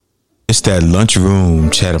This that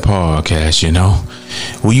lunchroom chatter podcast, you know,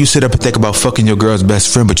 where you sit up and think about fucking your girl's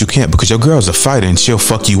best friend, but you can't because your girl's a fighter and she'll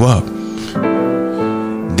fuck you up.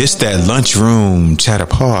 This that lunchroom chatter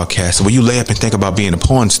podcast where you lay up and think about being a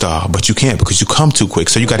porn star, but you can't because you come too quick,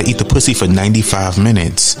 so you gotta eat the pussy for 95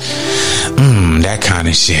 minutes. That kind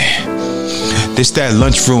of shit. This that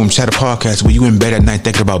lunchroom chatter podcast where you in bed at night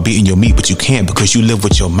thinking about beating your meat, but you can't because you live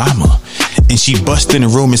with your mama. And she bust in the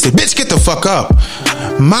room and say, bitch, get the fuck up.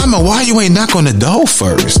 Mama, why you ain't knock on the door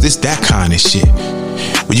first? This that kind of shit.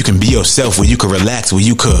 Where you can be yourself, where you can relax, where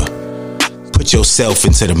you could put yourself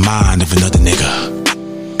into the mind of another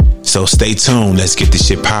nigga. So stay tuned. Let's get this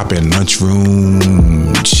shit poppin'.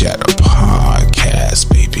 Lunchroom chatter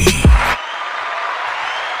podcast, baby.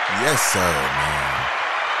 Yes, sir, man.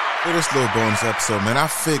 For this little bonus episode, man, I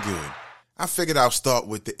figured I'll start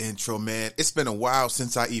with the intro, man. It's been a while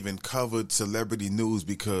since I even covered celebrity news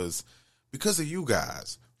because of you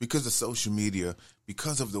guys, because of social media,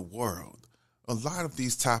 because of the world. A lot of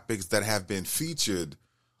these topics that have been featured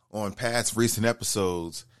on past recent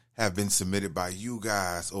episodes have been submitted by you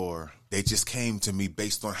guys, or they just came to me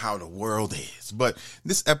based on how the world is. But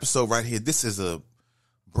this episode right here, this is a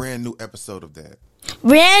brand new episode of that.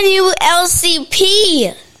 Brand new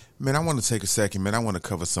LCP. Man, I want to take a second, man. I want to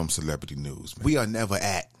cover some celebrity news. We are never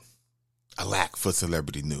at a lack for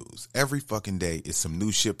celebrity news. Every fucking day is some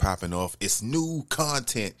new shit popping off. It's new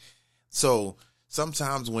content. So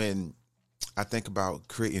sometimes when I think about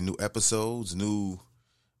creating new episodes, new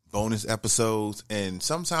bonus episodes, and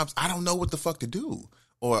sometimes I don't know what the fuck to do.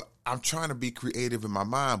 Or I'm trying to be creative in my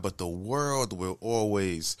mind, but the world will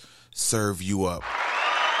always serve you up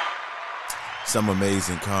some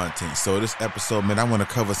amazing content. So this episode, man, I want to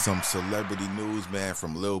cover some celebrity news, man,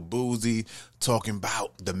 from Lil Boozy, talking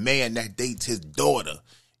about the man that dates his daughter.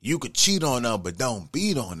 You could cheat on her, but don't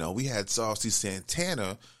beat on her. We had Saucy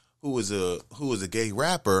Santana, who was a gay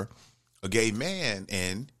rapper, a gay man,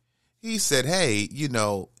 and he said, hey, you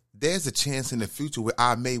know, there's a chance in the future where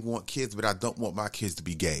I may want kids, but I don't want my kids to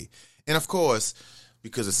be gay. And of course,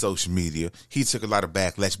 because of social media, he took a lot of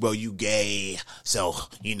backlash. Well, you gay, so,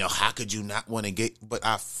 you know, how could you not want to gay? But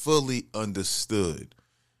I fully understood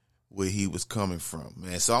where he was coming from,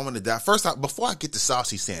 man. So I want to dive first out before I get to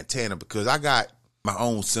Saucy Santana, because I got my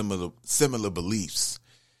own similar beliefs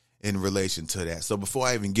in relation to that. So before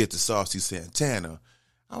I even get to Saucy Santana,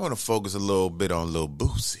 I want to focus a little bit on Lil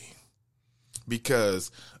Boosie. Because,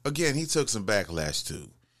 again, he took some backlash too.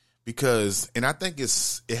 Because, and I think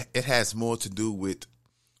it has more to do with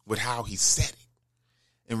how he said it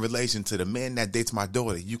in relation to the man that dates my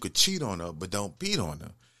daughter. You could cheat on her, but don't beat on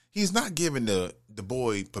her. He's not giving the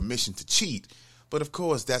boy permission to cheat. But, of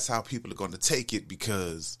course, that's how people are going to take it,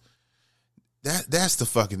 because that's the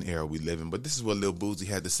fucking era we live in. But this is what Lil Boozy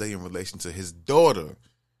had to say in relation to his daughter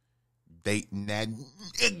dating that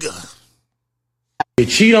nigga. You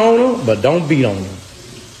cheat on her, but don't beat on her.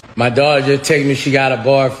 My daughter just texted me she got a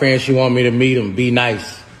boyfriend. She want me to meet him. Be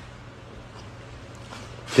nice.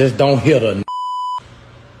 Just don't hit her.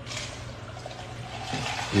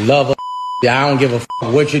 Love her. I don't give a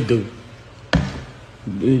what you do.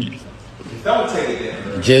 Don't take it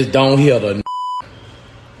there. Just don't hit her.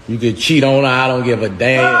 You can cheat on her. I don't give a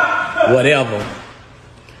damn. Whatever.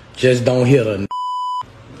 Just don't hit her.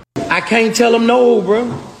 I can't tell him no,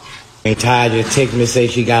 bro. Ain't tired just text me say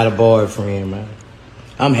she got a boyfriend, man.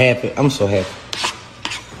 I'm happy. I'm so happy.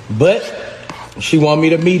 But she want me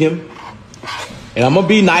to meet him. And I'm going to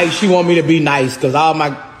be nice. She want me to be nice because all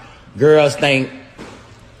my girls think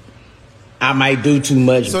I might do too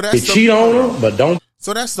much. So that's cheat on her, but don't.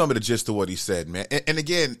 So that's some of the gist of what he said, man. And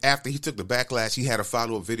again, after he took the backlash, he had a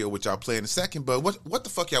follow-up video, which I'll play in a second. But what the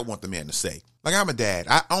fuck y'all want the man to say? Like, I'm a dad.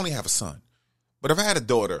 I only have a son. But if I had a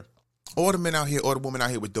daughter, or the men out here, or the women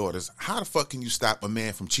out here with daughters, how the fuck can you stop a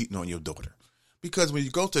man from cheating on your daughter? Because when you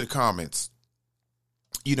go to the comments,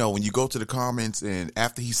 you know, and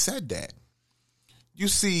after he said that, you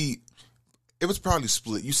see, it was probably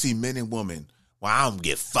split. You see men and women, well, I don't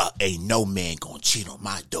give a fuck. Ain't no man gonna cheat on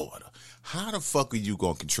my daughter. How the fuck are you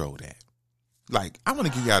gonna control that? Like, I want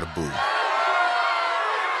to give y'all the boo.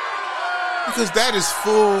 Because that is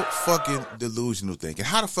full fucking delusional thinking.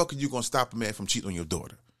 How the fuck are you gonna stop a man from cheating on your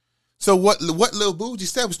daughter? So what Lil Boozy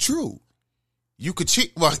said was true. You could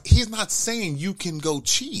cheat. Well, he's not saying you can go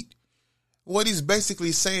cheat. What he's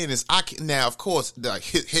basically saying is, I can. Now, of course,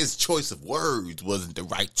 his choice of words wasn't the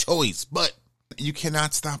right choice, but you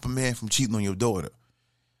cannot stop a man from cheating on your daughter.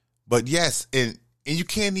 But yes, and you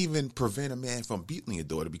can't even prevent a man from beating your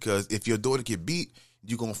daughter, because if your daughter get beat,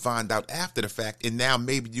 you're going to find out after the fact, and now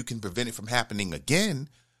maybe you can prevent it from happening again,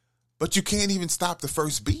 but you can't even stop the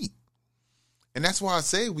first beat. And that's why I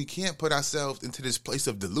say we can't put ourselves into this place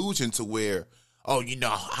of delusion to where, oh,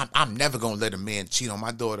 I'm never going to let a man cheat on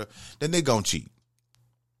my daughter. Then they going to cheat.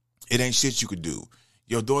 It ain't shit you could do.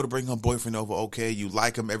 Your daughter bring her boyfriend over, okay, you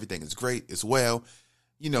like him, everything is great as well.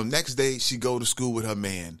 Next day she go to school with her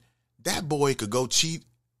man. That boy could go cheat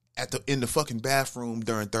in the fucking bathroom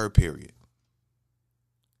during third period.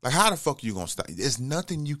 Like, how the fuck are you going to stop? There's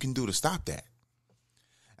nothing you can do to stop that.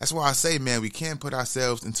 That's why I say, man, we can't put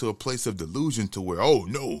ourselves into a place of delusion to where, oh,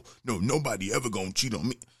 no, nobody ever gonna cheat on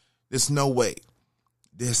me. There's no way.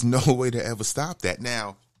 There's no way to ever stop that.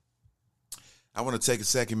 Now, I want to take a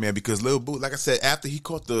second, man, because Lil Boo, like I said, after he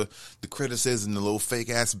caught the criticism, the little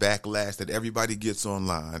fake-ass backlash that everybody gets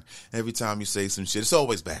online, every time you say some shit, it's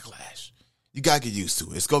always backlash. You got to get used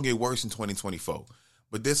to it. It's going to get worse in 2024.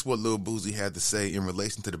 But this is what Lil Boosie had to say in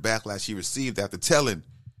relation to the backlash he received after telling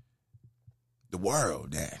the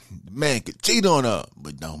world that the man could cheat on her,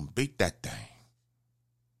 but don't beat that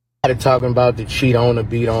thing. Talking about the cheat on or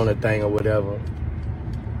beat on a thing or whatever.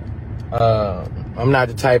 I'm not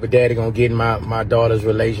the type of daddy gonna get in my daughter's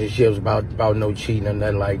relationships about no cheating or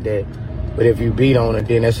nothing like that. But if you beat on her,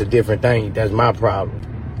 then that's a different thing. That's my problem.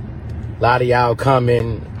 A lot of y'all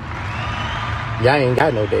coming, y'all ain't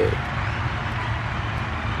got no daddy.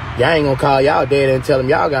 Y'all ain't gonna call y'all daddy and tell him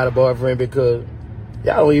y'all got a boyfriend because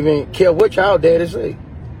y'all don't even care what y'all daddy say.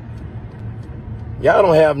 Y'all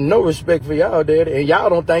don't have no respect for y'all daddy, and y'all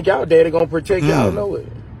don't think y'all daddy gonna protect y'all nowhere.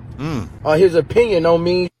 Or his opinion don't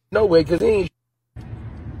mean nowhere, because he ain't.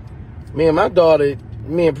 Me and my daughter,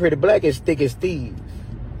 me and Pretty Black is thick as thieves.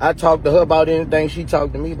 I talk to her about anything, she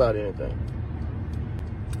talk to me about anything.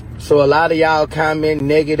 So a lot of y'all comment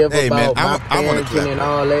negative about my parenting and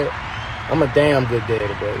all that. I'm a damn good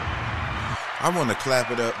daddy, baby. I want to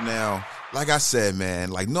clap it up now. Like I said,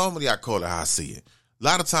 man, like normally I call it how I see it. A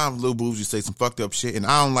lot of times Lil Boosie say some fucked up shit, and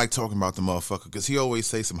I don't like talking about the motherfucker because he always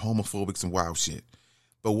say some homophobic, some wild shit.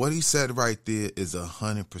 But what he said right there is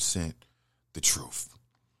 100% the truth.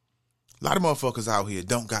 A lot of motherfuckers out here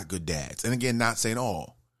don't got good dads. And again, not saying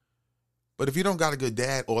all. But if you don't got a good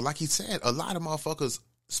dad, or like he said, a lot of motherfuckers,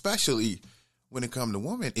 especially when it comes to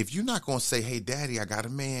women, if you're not going to say, hey, daddy, I got a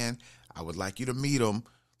man, I would like you to meet him.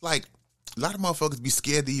 Like, a lot of motherfuckers be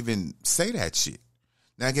scared to even say that shit.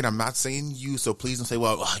 Now, again, I'm not saying you, so please don't say,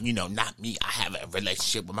 well, not me. I have a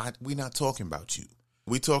relationship with we're not talking about you.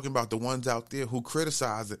 We're talking about the ones out there who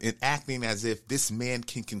criticize it and acting as if this man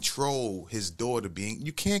can control his daughter being.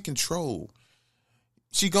 You can't control.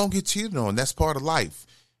 She gonna get cheated on. That's part of life.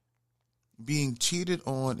 Being cheated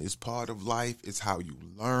on is part of life. It's how you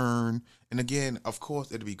learn. And again, of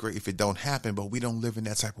course, it'd be great if it don't happen, but we don't live in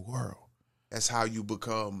that type of world. That's how you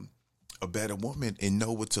become a better woman and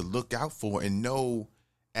know what to look out for and know,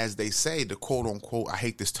 as they say, the quote unquote, I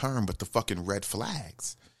hate this term, but the fucking red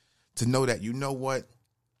flags. To know that, you know what?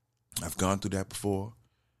 I've gone through that before.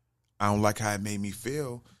 I don't like how it made me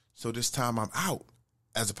feel. So this time I'm out.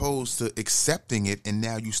 As opposed to accepting it, and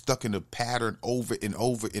now you stuck in a pattern over and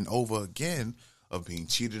over and over again of being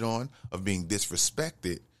cheated on, of being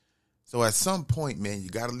disrespected. So at some point, man, you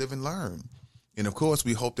got to live and learn. And of course,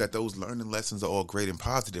 we hope that those learning lessons are all great and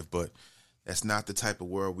positive, but that's not the type of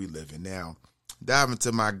world we live in now. Dive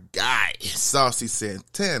into my guy, Saucy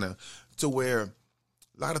Santana, to where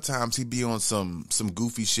a lot of times he be on some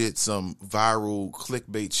goofy shit, some viral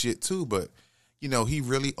clickbait shit too, but, he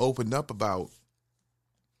really opened up about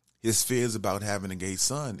his fears about having a gay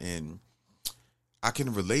son. And I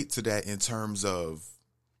can relate to that in terms of,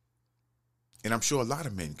 and I'm sure a lot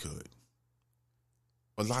of men could,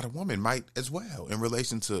 a lot of women might as well, in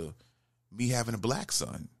relation to me having a black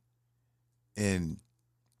son. And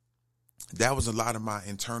that was a lot of my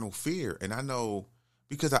internal fear. And I know,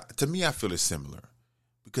 because to me, I feel it's similar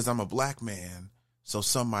because I'm a black man. So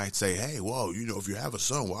some might say, hey, well, if you have a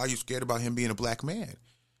son, why are you scared about him being a black man?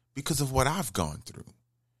 Because of what I've gone through.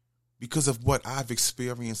 Because of what I've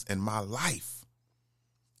experienced in my life.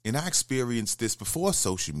 And I experienced this before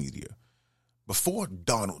social media, before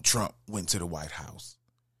Donald Trump went to the White House.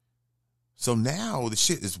 So now the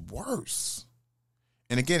shit is worse.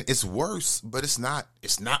 And again, it's worse, but it's not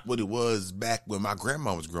what it was back when my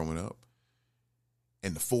grandma was growing up.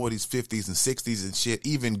 In the 40s, 50s, and 60s and shit,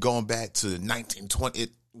 even going back to 1920,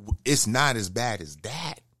 it's not as bad as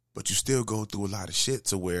that. But you still go through a lot of shit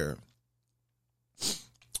to where,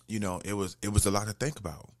 it was a lot to think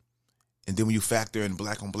about. And then when you factor in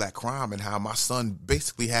black on black crime and how my son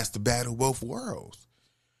basically has to battle both worlds,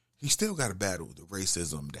 he still got to battle the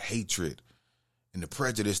racism, the hatred, and the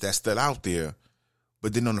prejudice that's still out there.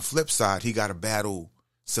 But then on the flip side, he got to battle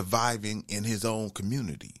surviving in his own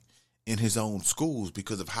community, in his own schools,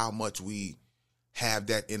 because of how much we have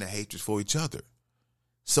that inner hatred for each other.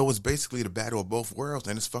 So it's basically the battle of both worlds,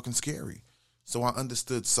 and it's fucking scary. So I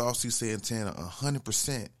understood Saucy Santana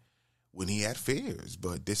 100% when he had fears,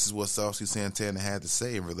 but this is what Saucy Santana had to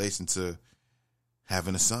say in relation to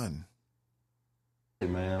having a son. Hey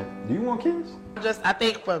man, do you want kids? I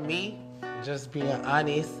think for me, just being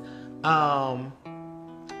honest, I'm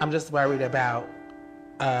just worried about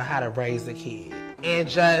how to raise a kid. And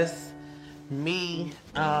just me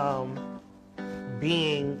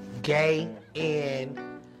being gay, and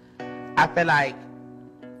I feel like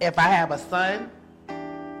if I have a son,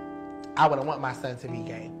 I wouldn't want my son to be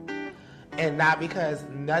gay. And not because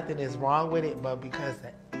nothing is wrong with it, but because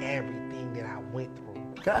of everything that I went through.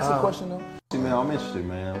 Can I ask a question though? Man, I'm interested,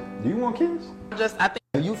 man. Do you want kids? I think.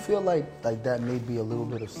 Do you feel like that may be a little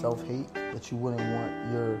bit of self-hate, that you wouldn't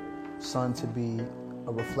want your son to be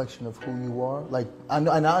a reflection of who you are? Like, I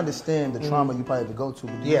know, and I understand the trauma you probably have to go to,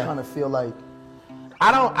 but do you kind of feel like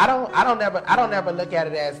I don't never look at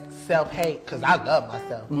it as self-hate, because I love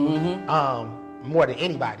myself more than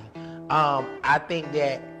anybody. I think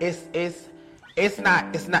that it's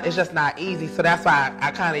just not easy. So that's why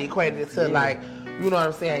I kind of equated it to like, you know what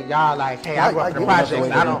I'm saying? Y'all like, hey, I grew up in the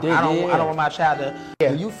projects. I don't want my child to.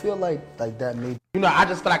 Yeah. Do you feel like that may? You know, I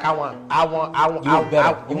just feel like I want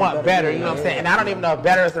better. You know what I'm saying? And I don't even know if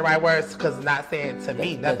better is the right words, because not saying to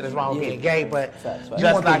me nothing is wrong with being gay, but you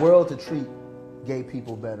want the world to treat gay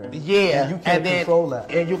people better. Yeah, and you can't control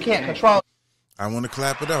that. And you can't control. I want to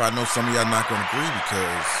clap it up. I know some of y'all not going to agree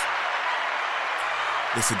because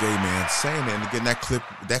it's a gay man saying it. And again,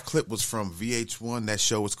 that clip was from VH1. That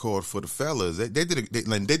show was called For the Fellas. They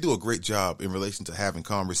do a great job in relation to having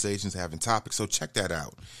conversations, having topics. So check that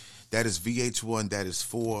out. That is VH1. That is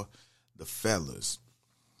For the Fellas.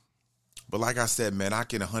 But like I said, man, I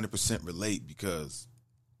can 100% relate, because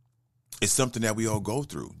it's something that we all go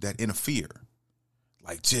through, that inner fear.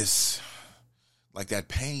 Like, just like that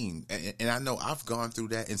pain. And I know I've gone through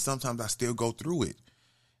that, and sometimes I still go through it.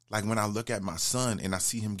 Like when I look at my son and I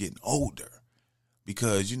see him getting older,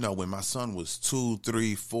 because, you know, when my son was 2,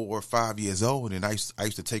 3, 4, 5 years old, and I used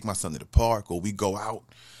to take my son to the park, or we go out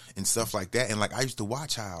and stuff like that. And like, I used to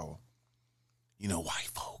watch how, you know, white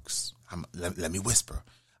folks, let me whisper.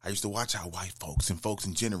 I used to watch how white folks and folks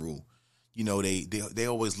in general, you know, they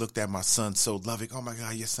always looked at my son so loving. Oh my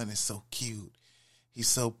God, your son is so cute. He's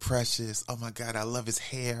so precious. Oh my God, I love his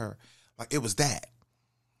hair. Like, it was that.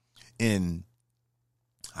 And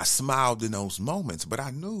I smiled in those moments, but I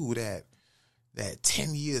knew that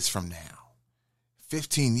 10 years from now,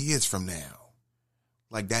 15 years from now,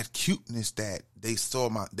 like that cuteness that they saw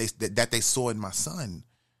in my son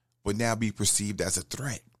would now be perceived as a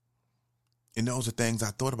threat. And those are things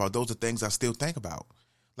I thought about. Those are things I still think about.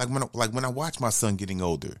 Like when I watch my son getting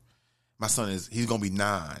older, my son he's gonna be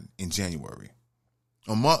 9 in January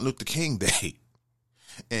on Martin Luther King Day.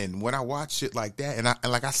 And when I watch shit like that,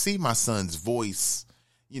 and I see my son's voice,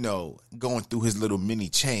 you know, going through his little mini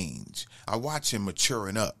change. I watch him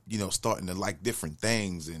maturing up, you know, starting to like different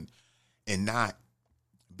things and not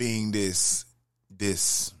being this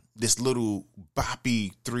little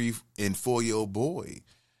boppy 3 and 4 year old boy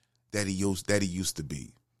that he used to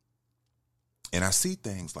be. And I see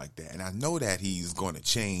things like that, and I know that he's going to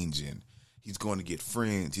change, and he's going to get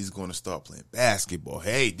friends. He's going to start playing basketball.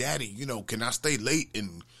 Hey, Daddy, you know, can I stay late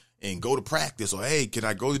and go to practice? Or hey, can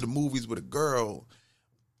I go to the movies with a girl?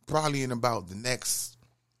 Probably in about the next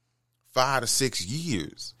 5 to 6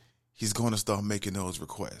 years, he's going to start making those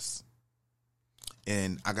requests.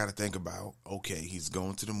 And I got to think about, okay, he's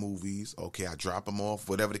going to the movies. Okay, I drop him off,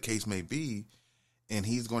 whatever the case may be. And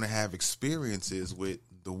he's going to have experiences with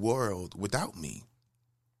the world without me.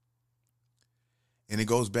 And it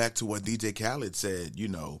goes back to what DJ Khaled said, you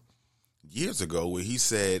know, years ago, where he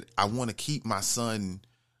said, I want to keep my son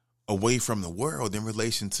away from the world in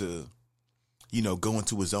relation to, you know, going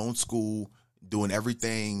to his own school, doing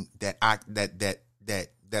everything that I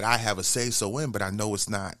have a say so in, but I know it's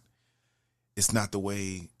not the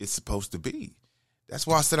way it's supposed to be. That's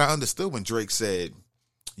why I said I understood when Drake said,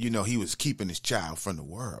 you know, he was keeping his child from the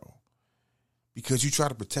world. Because you try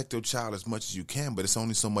to protect your child as much as you can, but it's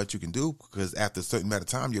only so much you can do, because after a certain amount of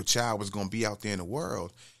time, your child is going to be out there in the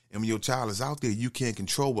world. And when your child is out there, you can't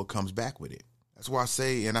control what comes back with it. That's why I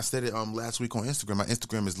say, and I said it last week on Instagram, my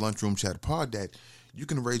Instagram is Lunchroom Chatter Pod, that you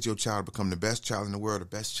can raise your child to become the best child in the world, the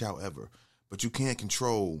best child ever. But you can't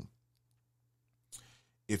control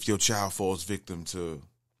if your child falls victim to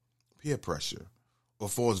peer pressure or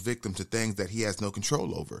falls victim to things that he has no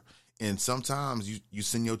control over. And sometimes you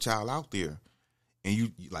send your child out there and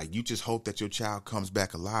you just hope that your child comes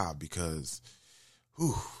back alive, because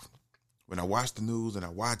when I watch the news and I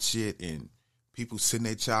watch it and people send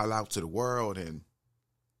their child out to the world and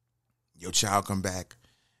your child come back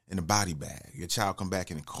in a body bag. Your child come back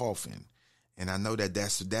in a coffin. And I know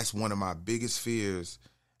that's one of my biggest fears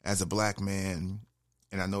as a black man.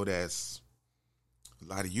 And I know that's a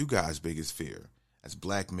lot of you guys' biggest fear as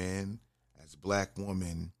black men, as black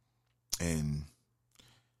women. And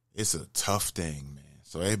it's a tough thing, man.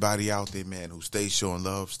 So everybody out there, man, who stays showing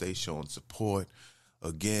love, stays showing support.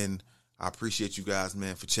 Again, I appreciate you guys,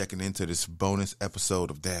 man, for checking into this bonus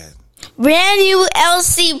episode of Dad. Brand new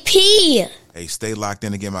LCP. Hey, stay locked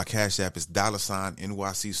in. Again, my Cash App is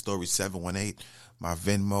 $NYC Story 718. My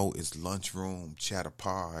Venmo is Lunchroom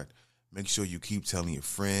Chatterpod. Make sure you keep telling your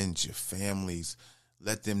friends, your families.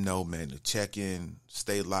 Let them know, man, to check in.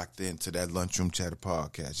 Stay locked in to that Lunchroom Chatter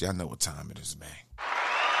podcast. Y'all know what time it is, man.